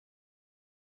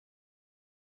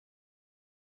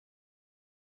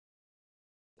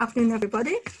Afternoon,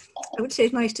 everybody. I would say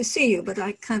it's nice to see you, but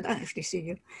I can't actually see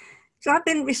you. So I've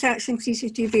been researching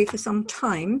CCTV for some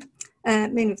time,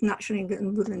 mainly with Natural England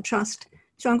and Woodland Trust.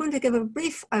 So I'm going to give a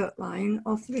brief outline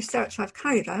of the research I've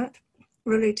carried out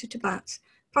related to bats,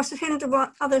 plus a hint of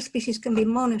what other species can be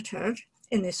monitored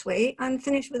in this way, and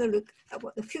finish with a look at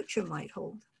what the future might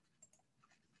hold.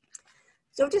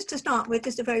 So just to start with,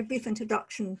 just a very brief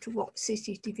introduction to what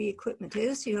CCTV equipment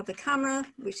is. You have a camera,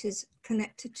 which is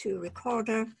connected to a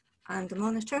recorder and a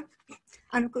monitor.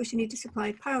 And of course, you need to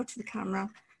supply power to the camera.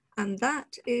 And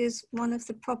that is one of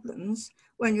the problems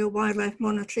when you're wildlife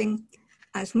monitoring,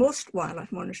 as most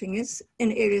wildlife monitoring is,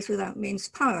 in areas without mains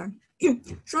power.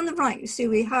 So on the right, you see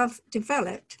we have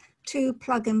developed 2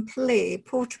 plug-and-play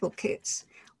portable kits,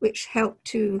 which help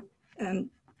to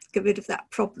get rid of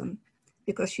that problem,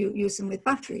 because you use them with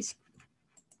batteries.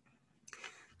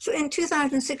 So in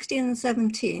 2016 and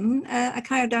 17, I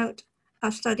carried out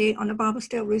a study on a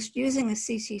barbastelle roost using a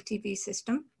CCTV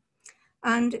system,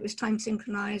 and it was time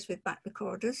synchronized with bat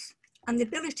recorders, and the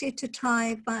ability to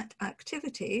tie bat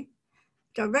activity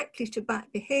directly to bat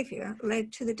behavior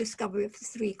led to the discovery of the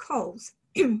 3 calls.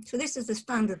 So this is the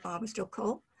standard barbastelle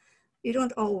call. You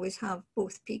don't always have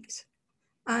both peaks.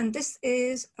 And this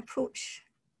is approach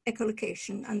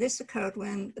echolocation, and this occurred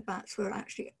when the bats were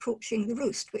actually approaching the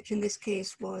roost, which in this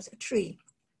case was a tree.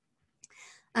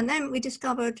 And then we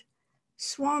discovered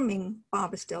swarming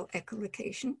barbastelle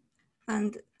echolocation,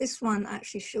 and this one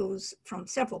actually shows from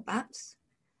several bats.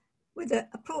 With the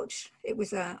approach, it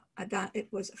was a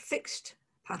fixed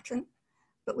pattern,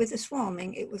 but with the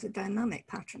swarming, it was a dynamic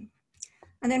pattern.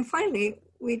 And then finally,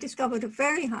 we discovered a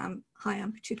very high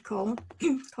amplitude call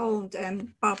called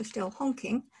barbastelle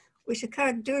honking, which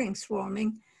occurred during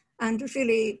swarming and was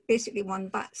really basically one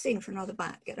bat saying for another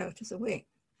bat, get out of the way.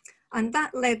 And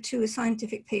that led to a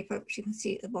scientific paper, which you can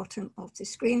see at the bottom of the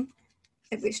screen,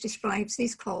 which describes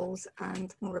these calls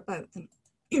and more about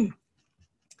them.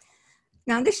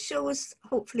 Now this shows,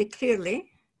 hopefully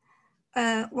clearly,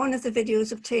 one of the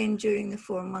videos obtained during the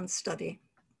 4-month study.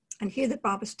 And here the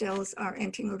barbastelles are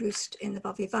entering a roost in the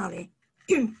Bovey Valley.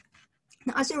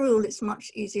 Now, as a rule, it's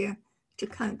much easier to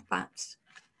count bats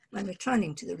when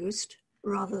returning to the roost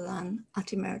rather than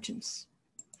at emergence.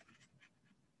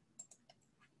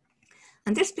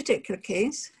 In this particular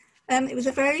case, it was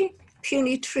a very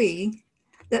puny tree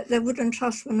that the Woodland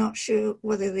Trust were not sure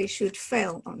whether they should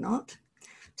fell or not.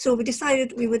 So we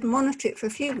decided we would monitor it for a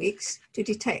few weeks to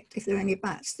detect if there were any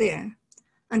bats there.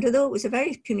 And although it was a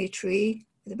very puny tree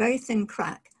with a very thin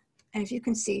crack, as you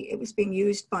can see, it was being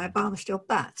used by barbastelle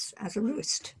bats as a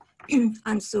roost.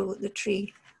 And so the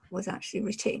tree was actually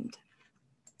retained.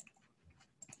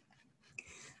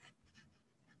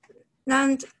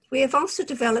 And we have also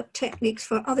developed techniques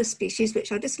for other species,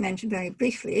 which I just mentioned very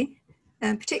briefly,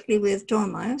 and particularly with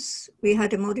dormouse. We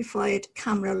had a modified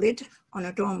camera lid on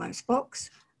a dormouse box,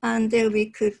 and there we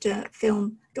could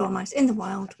film dormouse in the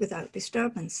wild without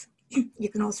disturbance. You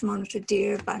can also monitor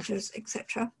deer, badgers,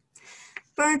 etc.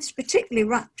 Birds, particularly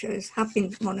raptors, have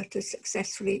been monitored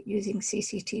successfully using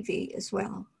CCTV as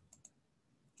well.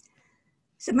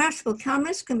 Submersible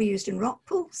cameras can be used in rock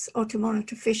pools or to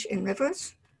monitor fish in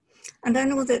rivers. And I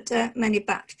know that many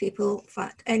bat people, in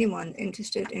fact, anyone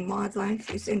interested in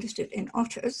wildlife is interested in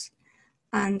otters.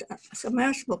 And a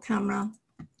submersible camera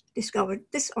discovered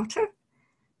this otter,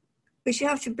 which you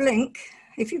have to blink.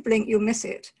 If you blink, you'll miss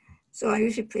it. So I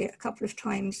usually play it a couple of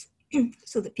times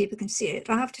so that people can see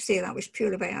it. I have to say that was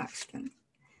purely by accident.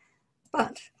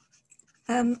 But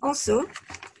also,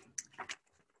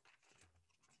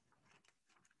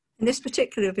 in this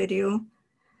particular video,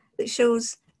 it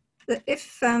shows that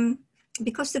if,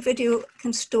 because the video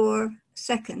can store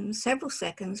seconds, several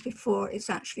seconds before it's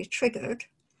actually triggered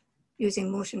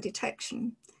using motion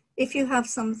detection, if you have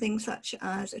something such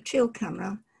as a trail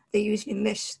camera, they usually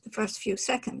miss the first few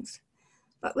seconds.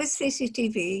 But with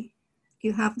CCTV,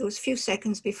 you have those few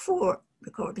seconds before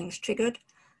recording is triggered.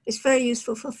 It's very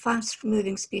useful for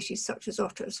fast-moving species such as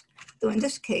otters, though in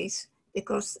this case,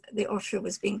 because the otter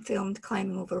was being filmed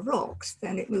climbing over rocks,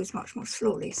 then it moves much more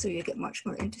slowly, so you get much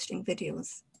more interesting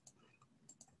videos.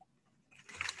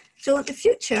 So in the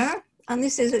future, and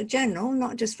this is a general,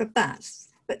 not just for bats,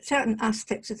 but certain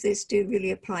aspects of this do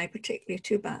really apply particularly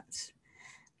to bats.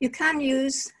 You can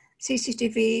use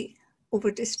CCTV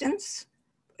over distance,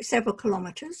 several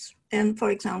kilometers. And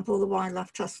for example, the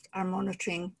Wildlife Trust are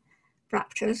monitoring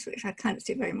raptors, which I can't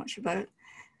say very much about,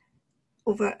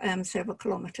 over several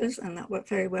kilometers, and that worked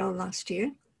very well last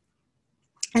year.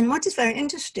 And what is very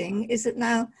interesting is that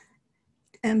now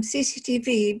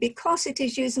CCTV, because it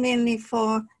is used mainly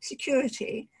for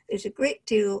security, there's a great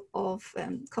deal of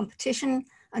competition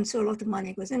and so a lot of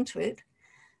money goes into it.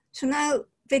 So now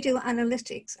video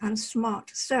analytics and smart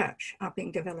search are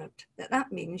being developed.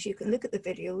 That means you can look at the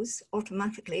videos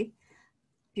automatically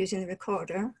using the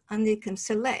recorder, and they can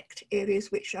select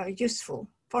areas which are useful.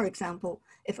 For example,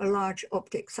 if a large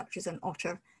object such as an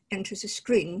otter enters a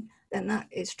screen, then that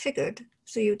is triggered.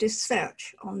 So you just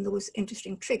search on those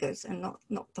interesting triggers and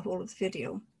not the whole of the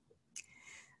video.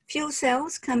 Fuel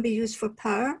cells can be used for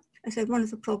power. I said one of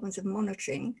the problems of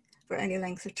monitoring for any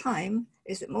length of time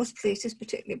is that most places,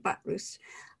 particularly bat roosts,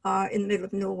 are in the middle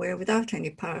of nowhere without any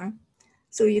power.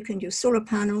 So you can use solar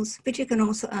panels, but you can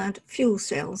also add fuel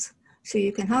cells. So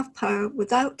you can have power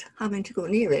without having to go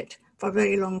near it for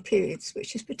very long periods,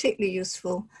 which is particularly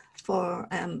useful for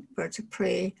birds of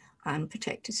prey and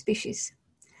protected species.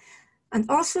 And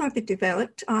also have been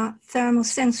developed are thermal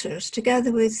sensors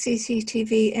together with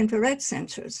CCTV infrared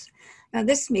sensors. Now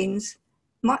this means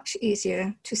much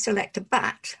easier to select a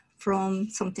bat from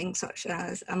something such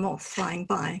as a moth flying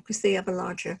by, because they have a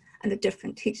larger and a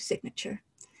different heat signature.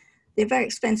 They're very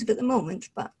expensive at the moment,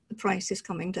 but the price is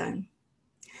coming down.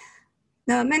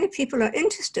 Now, many people are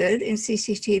interested in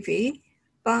CCTV,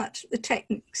 but the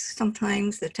techniques,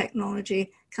 sometimes the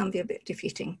technology can be a bit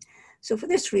defeating. So for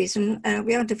this reason,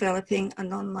 we are developing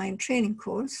an online training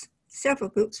course. Several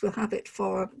groups will have it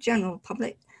for general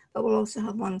public, but we'll also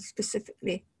have one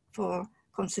specifically for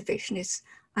conservationists.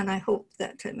 And I hope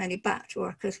that many bat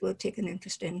workers will take an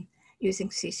interest in using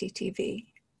CCTV.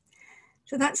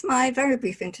 So that's my very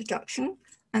brief introduction.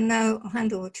 And now I'll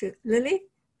hand over to Lily,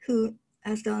 who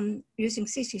has done using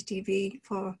CCTV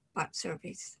for bat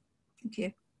surveys. Thank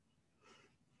you.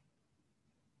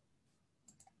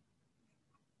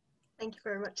 Thank you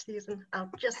very much, Susan. I'll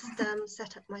just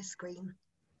set up my screen.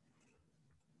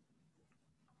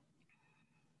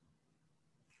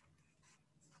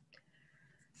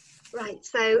 Right,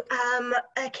 so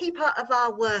a key part of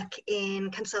our work in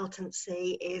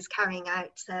consultancy is carrying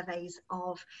out surveys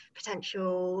of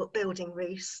potential building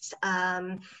roosts.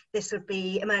 This would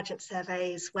be emergent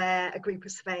surveys where a group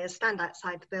of surveyors stand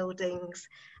outside the buildings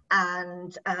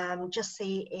and just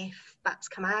see if bats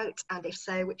come out, and if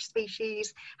so, which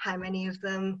species, how many of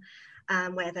them,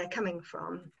 where they're coming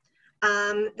from.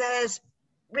 There's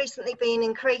recently been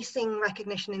increasing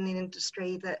recognition in the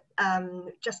industry that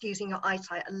just using your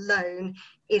eyesight alone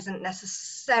isn't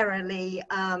necessarily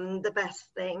the best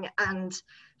thing, and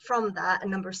from that a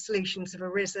number of solutions have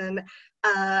arisen,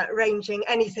 ranging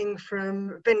anything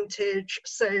from vintage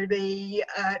Sony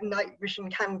night vision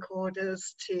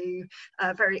camcorders to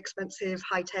very expensive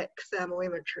high-tech thermal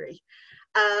imagery.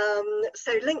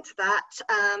 So linked to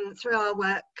that, through our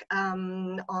work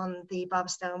on the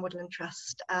Barbastelle and Woodland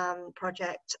Trust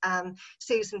project,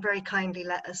 Susan very kindly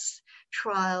let us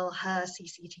trial her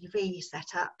CCTV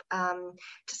setup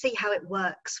to see how it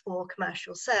works for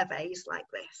commercial surveys like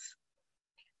this.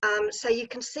 So you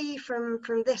can see from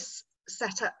this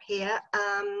setup here,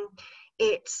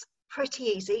 it's pretty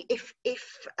easy. If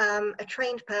a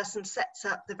trained person sets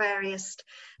up the various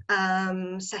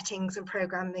settings and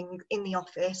programming in the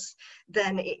office,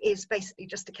 then it is basically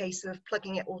just a case of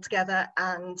plugging it all together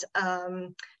and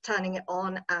turning it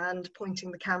on and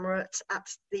pointing the camera at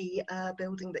the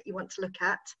building that you want to look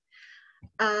at.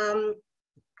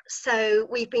 So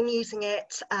we've been using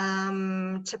it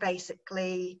to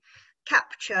basically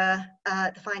capture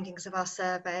the findings of our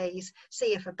surveys,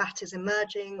 see if a bat is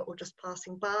emerging or just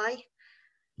passing by.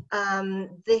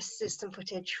 This is some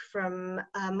footage from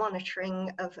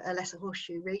monitoring of a lesser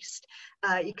horseshoe roost.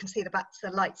 You can see the bats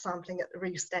are light sampling at the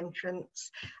roost entrance,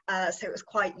 so it was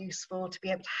quite useful to be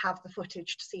able to have the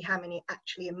footage to see how many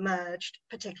actually emerged,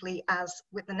 particularly as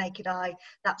with the naked eye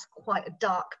that's quite a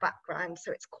dark background,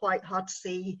 so it's quite hard to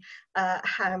see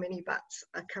how many bats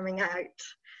are coming out.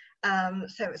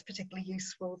 So it was particularly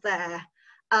useful there.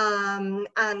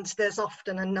 And there's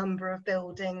often a number of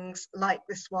buildings like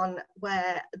this one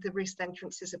where the roost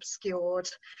entrance is obscured.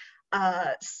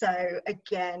 So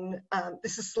again,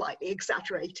 this is slightly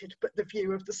exaggerated, but the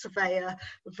view of the surveyor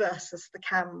versus the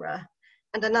camera.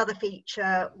 And another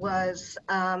feature was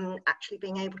actually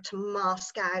being able to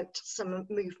mask out some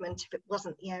movement if it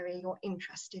wasn't the area you're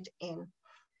interested in.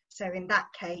 So in that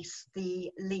case,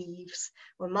 the leaves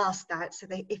were masked out, so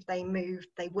if they moved,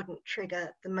 they wouldn't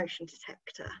trigger the motion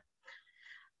detector.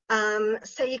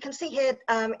 So you can see here,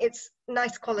 it's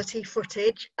nice quality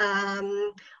footage.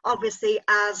 Obviously,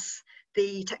 as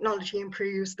the technology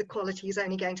improves, the quality is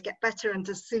only going to get better. And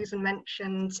as Susan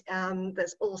mentioned,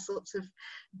 there's all sorts of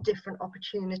different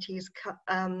opportunities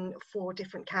for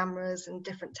different cameras and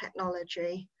different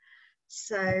technology.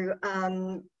 So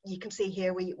you can see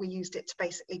here we used it to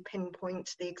basically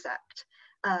pinpoint the exact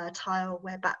tile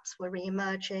where bats were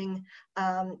re-emerging.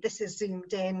 This is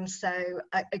zoomed in, so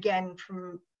again,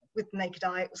 with the naked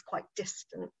eye, it was quite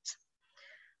distant.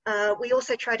 We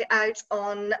also tried it out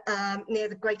on near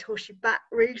the Great Horseshoe Bat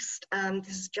Roost.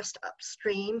 This is just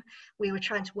upstream. We were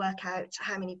trying to work out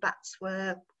how many bats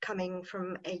were coming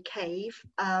from a cave.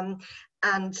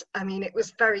 And I mean, it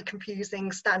was very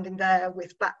confusing standing there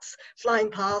with bats flying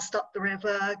past up the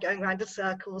river, going around in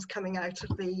circles, coming out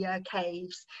of the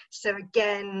caves. So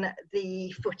again,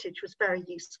 the footage was very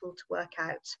useful to work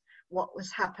out what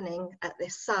was happening at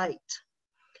this site.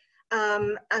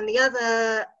 And the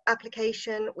other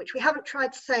application, which we haven't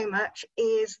tried so much,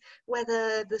 is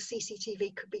whether the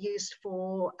CCTV could be used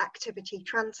for activity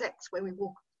transects, where we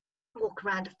walk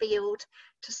around a field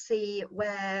to see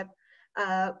where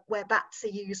bats are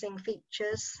using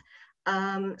features.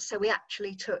 So we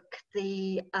actually took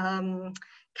the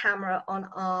camera on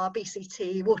our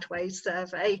BCT waterways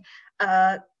survey.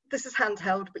 This is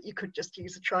handheld, but you could just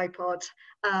use a tripod,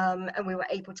 and we were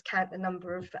able to count the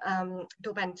number of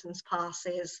Daubenton's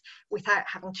passes without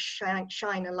having to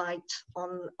shine a light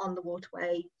on the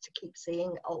waterway to keep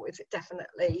seeing, oh, is it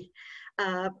definitely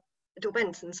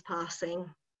Daubenton's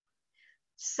passing?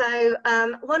 So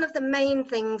one of the main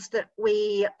things that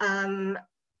we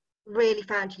really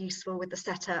found useful with the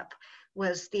setup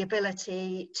was the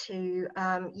ability to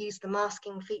use the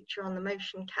masking feature on the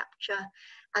motion capture,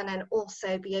 and then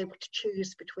also be able to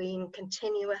choose between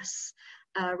continuous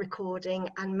recording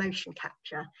and motion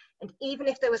capture. And even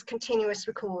if there was continuous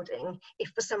recording, if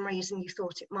for some reason you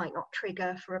thought it might not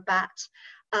trigger for a bat,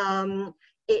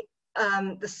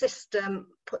 the system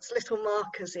puts little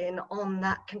markers in on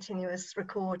that continuous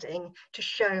recording to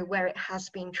show where it has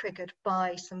been triggered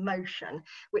by some motion,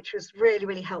 which was really,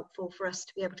 really helpful for us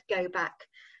to be able to go back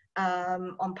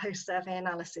on post-survey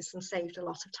analysis, and saved a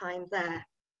lot of time there.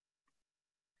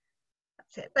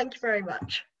 That's it. Thank you very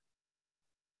much.